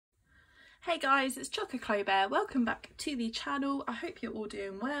Hey guys, it's Choco Bear. Welcome back to the channel. I hope you're all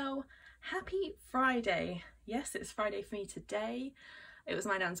doing well. Happy Friday. Yes, it's Friday for me today. It was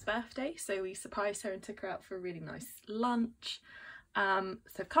my nan's birthday, so we surprised her and took her out for a really nice lunch. So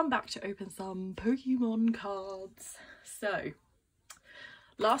I've come back to open some Pokemon cards. So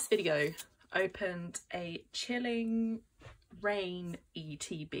last video opened a Chilling Reign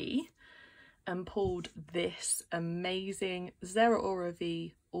ETB and pulled this amazing Zeraora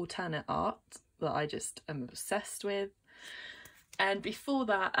V alternate art that I just am obsessed with. And before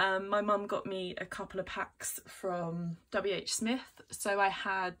that, my mum got me a couple of packs from WH Smith, so I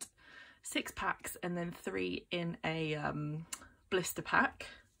had 6 packs and then 3 in a blister pack,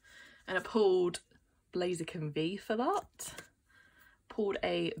 and I pulled Blaziken V for that. Pulled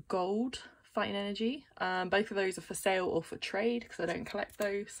a gold Fighting Energy. Both of those are for sale or for trade because I don't collect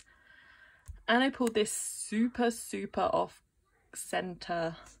those. And I pulled this super off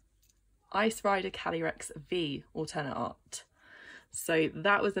center Ice Rider Calyrex V alternate art. So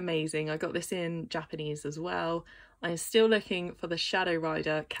that was amazing. I got this in Japanese as well. I'm still looking for the Shadow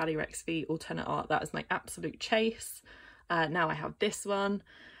Rider Calyrex V alternate art. That is my absolute chase. Now I have this one.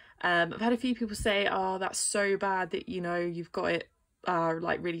 I've had a few people say, oh, that's so bad that, you know, you've got it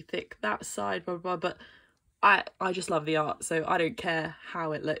like really thick that side, blah blah blah, but I just love the art, so I don't care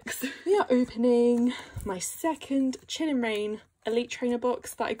how it looks. We are opening my second Chilling Reign Elite Trainer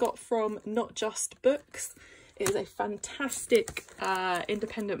box that I got from Not Just Books. It is a fantastic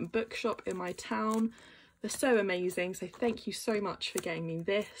independent bookshop in my town. They're so amazing, so thank you so much for getting me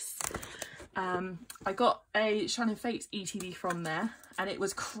this. I got a Shining Fates ETB from there and it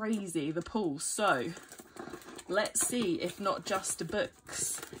was crazy, the pull, so let's see if Not Just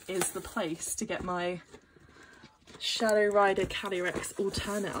Books is the place to get my Shadow Rider Calyrex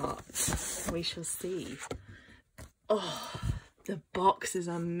alternate art. We shall see. Oh, the box is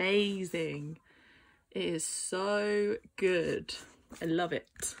amazing. It is so good. I love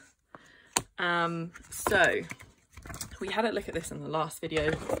it. So we had a look at this in the last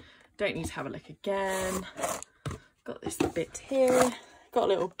video. Don't need to have a look again. Got this bit here. Got a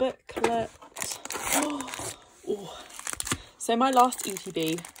little booklet. Oh. So my last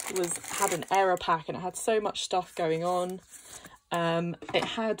ETB had an error pack and it had so much stuff going on. It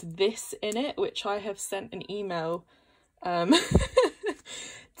had this in it, which I have sent an email to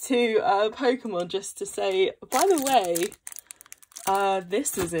Pokemon just to say, by the way,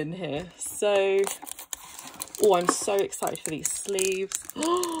 this was in here. So, oh, I'm so excited for these sleeves.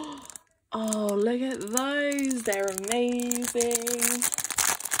 Oh, look at those. They're amazing.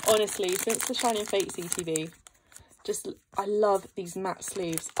 Honestly, since the Shining Fates ETB, I love these matte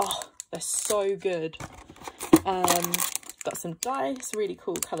sleeves. Oh, they're so good. Got some dice, really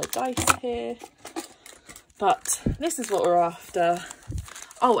cool coloured dice here. But this is what we're after.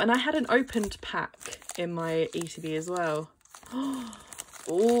 Oh, and I had an opened pack in my ETB as well.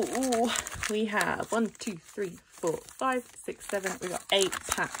 Oh, we have 1, 2, 3, 4, 5, 6, 7. We've got 8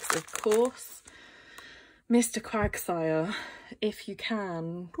 packs, of course. Mr. Quagsire, if you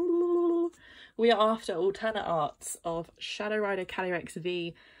can. We are after alternate arts of Shadow Rider Calyrex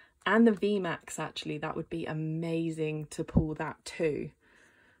V and the VMAX, actually. That would be amazing to pull that too.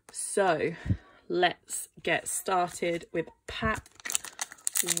 So let's get started with pack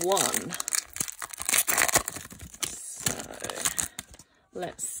 1. So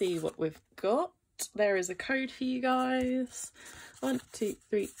let's see what we've got. There is a code for you guys. 1, 2,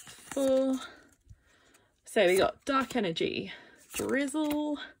 3, 4. So we got Dark Energy,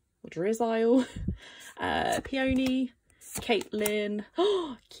 Drizzle, Peony, Caitlin,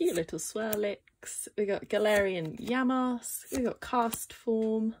 oh, cute little Swirlix. We got Galarian Yamask. We got Cast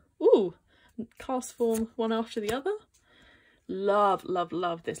Form. Ooh, Cast Form one after the other. Love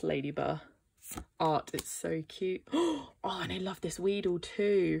this Ladybird art. It's so cute. Oh, and I love this Weedle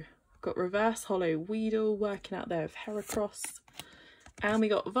too. Got Reverse Hollow Weedle working out there with Heracross. And we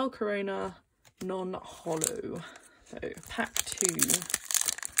got Volcarona non-hollow. So pack 2.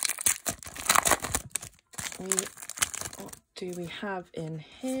 What do we have in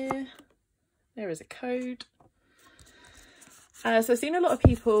here? There is a code. So I've seen a lot of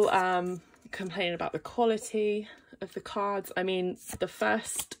people complaining about the quality of the cards. I mean, the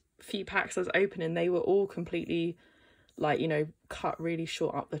first few packs I was opening, they were all completely, like, you know, cut really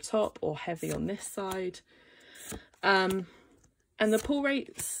short up the top or heavy on this side. And the pull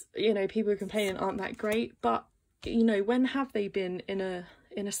rates, you know, people are complaining aren't that great, but, you know, when have they been in a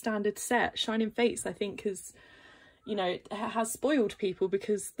standard set? Shining Fates, I think, has, you know, it has spoiled people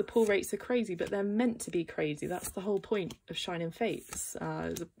because the pull rates are crazy, but they're meant to be crazy. That's the whole point of Shining Fates,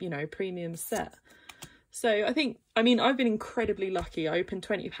 you know, premium set. So I mean, I've been incredibly lucky. I opened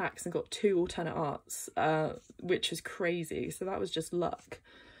 20 packs and got 2 alternate arts, which was crazy. So that was just luck.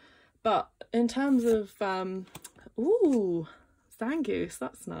 But in terms of, ooh, Zangoose,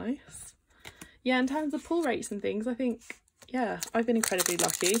 that's nice. Yeah, in terms of pull rates and things, I think, yeah, I've been incredibly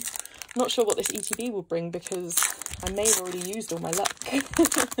lucky. I'm not sure what this ETB will bring because I may have already used all my luck.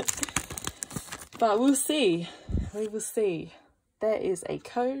 But we'll see. We will see. There is a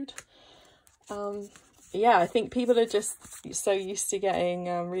code. Yeah, I think people are just so used to getting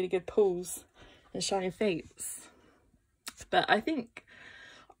really good pulls and shiny fates. But I think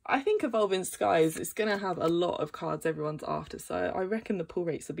Evolving Skies is going to have a lot of cards everyone's after, so I reckon the pull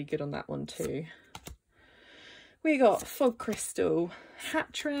rates will be good on that one too. We got Fog Crystal,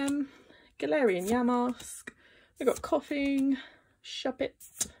 Hattrem, Galarian Yamask, we got Coughing,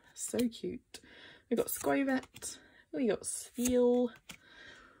 Shuppet, so cute. We got Squavet, we got Spheal,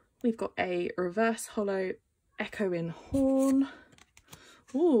 we've got a reverse holo Echoing Horn.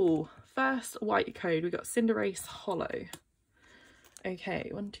 Ooh, first white code, we got Cinderace Holo. Okay,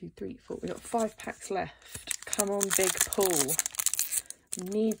 1, 2, 3, 4. We got 5 packs left. Come on, big pull.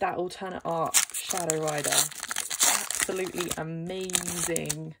 Need that alternate art Shadow Rider. Absolutely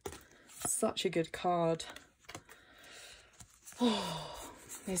amazing. Such a good card. Oh,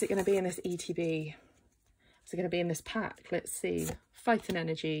 is it going to be in this ETB? Is it going to be in this pack? Let's see. Fighting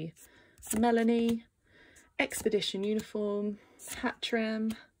Energy, Melanie, Expedition Uniform,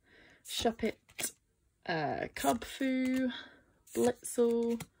 Hattrem, Shuppet, Cubfu,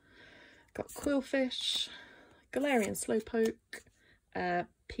 Blitzel, got Quillfish, Galarian Slowpoke,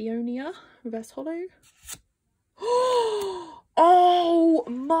 Peonia, reverse holo. Oh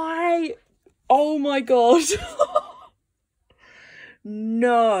my god.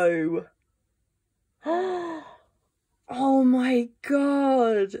 No. Oh my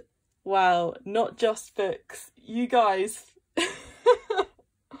god. Wow, not just books. You guys.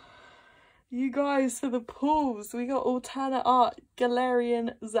 You guys, for the pulls, we got alternate art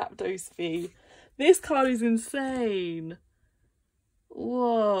Galarian Zapdos V. This card is insane.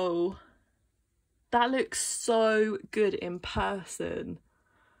 Whoa. That looks so good in person.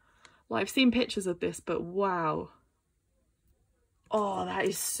 Like, I've seen pictures of this, but wow. Oh, that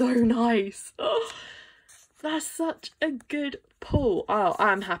is so nice. Oh, that's such a good pull. Oh,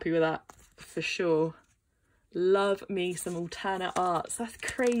 I'm happy with that for sure. Love me some alternate arts. That's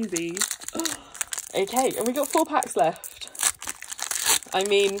crazy. Oh. Okay, and we got 4 packs left. I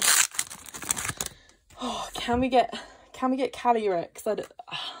mean, oh, can we get Calyrex?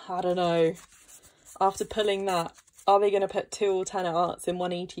 I don't know. After pulling that, are they going to put 2 alternate arts in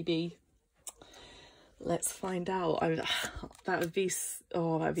 1 ETB? Let's find out. That would be,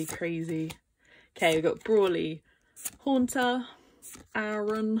 oh, that'd be crazy. Okay, we've got Brawly, Haunter,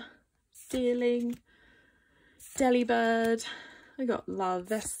 Aaron, Deerling, Delibird, we got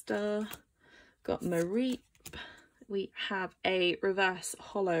Larvesta, got Mareep, we have a reverse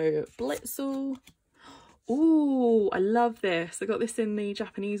holo Blitzel. Ooh, I love this. I got this in the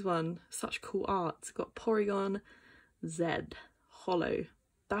Japanese one. Such cool art. Got Porygon Z holo.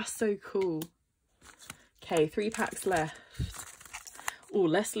 That's so cool. Okay, 3 packs left. Oh,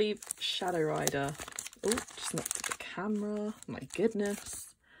 let's leave Shadow Rider. Oh, just knocked the camera. My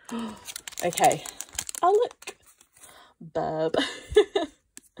goodness. Okay. Oh, look. Burb.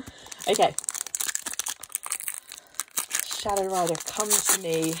 Okay. Shadow Rider, come to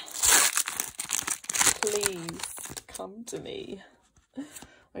me. Please, come to me.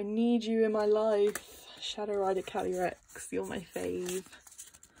 I need you in my life. Shadow Rider Calyrex, you're my fave.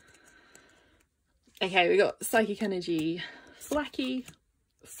 Okay, we got Psychic Energy, Thwackey,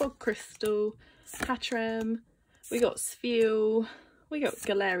 Fog Crystal, Hattrem, we got Spheal, we got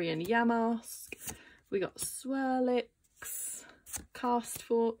Galarian Yamask, we got Swirlix,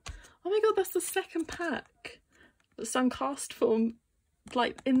 Castform. Oh my god, that's the second pack that's done Castform,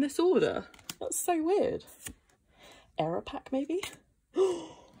 like, in this order. That's so weird. Error pack, maybe?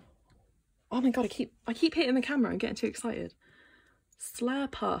 Oh my god, I keep hitting the camera. I'm getting too excited.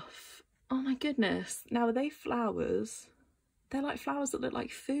 Slurpuff. Oh my goodness. Now, are they flowers? They're like flowers that look like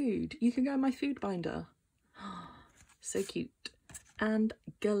food. You can go in my food binder. So cute. And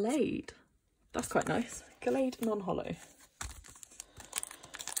Gallade. That's quite nice. Gallade non-holo.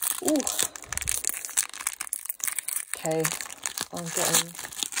 Ooh. Okay. I'm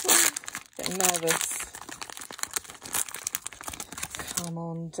getting nervous. Come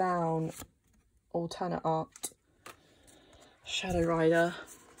on down. Alternate art. Shadow Rider.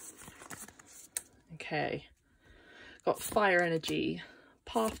 Okay. Got Fire Energy.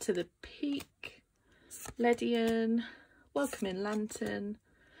 Path to the Peak. Ledian. Welcoming Lantern.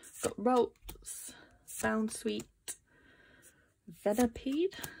 Got Rolts. Bound Sweet,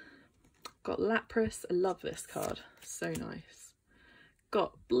 Venipede, got Lapras, I love this card, so nice.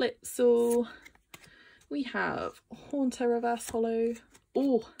 Got Blitzel, we have Haunter Reverse Holo,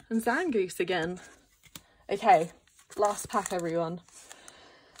 oh, and Zangoose again. Okay, last pack everyone.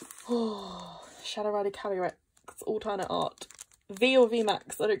 Oh, Shadow Rider Calyrex, alternate art. V or V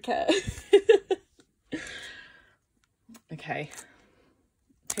Max, I don't care. Okay,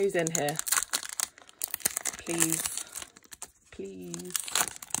 who's in here? Please, please,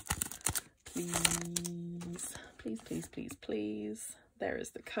 please, please, please, please, please. There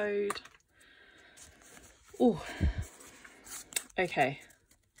is the code. Oh, okay.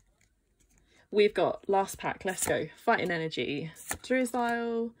 We've got last pack, let's go. Fighting Energy,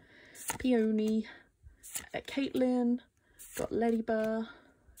 Drizzile, Peony, Caitlyn, got Ladybird,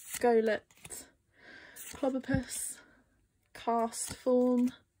 Golett, Clobopus, Cast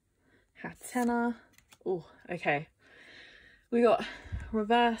Form, Hatenna. Oh, okay. We got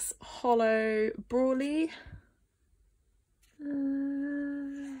Reverse Holo Brawly.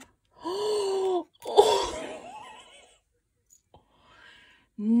 Oh,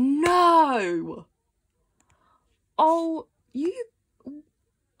 no! Oh, you...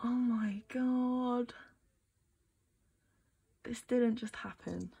 Oh my god. This didn't just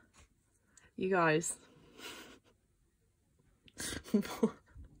happen. You guys.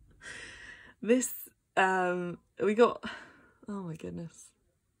 This, we got... Oh my goodness.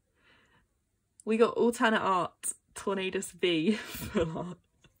 We got alternate art Tornadus V full art.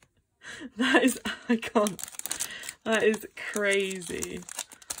 That is, I can't. That is crazy.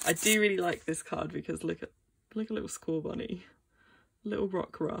 I do really like this card because look at little Score Bunny, little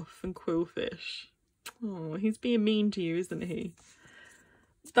Rockruff and Quillfish. Oh, he's being mean to you, isn't he?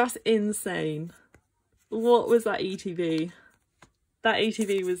 That's insane. What was that ETB? That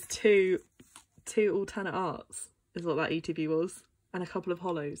ETB was two alternate arts is what that ETB was, and a couple of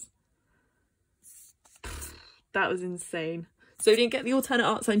holos. That was insane. So we didn't get the alternate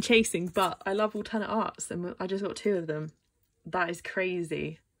arts I'm chasing, but I love alternate arts and I just got 2 of them. That is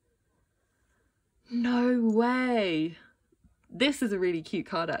crazy. No way. This is a really cute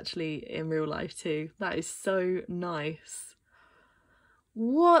card actually in real life too. That is so nice.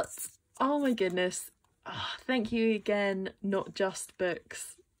 What? Oh my goodness. Oh, thank you again, Not Just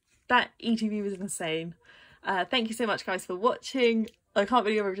Books. That ETB was insane. Thank you so much guys for watching. I can't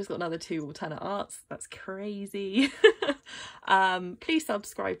believe I've just got another 2 alternate arts. That's crazy. Please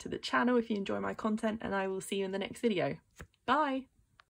subscribe to the channel if you enjoy my content and I will see you in the next video. Bye.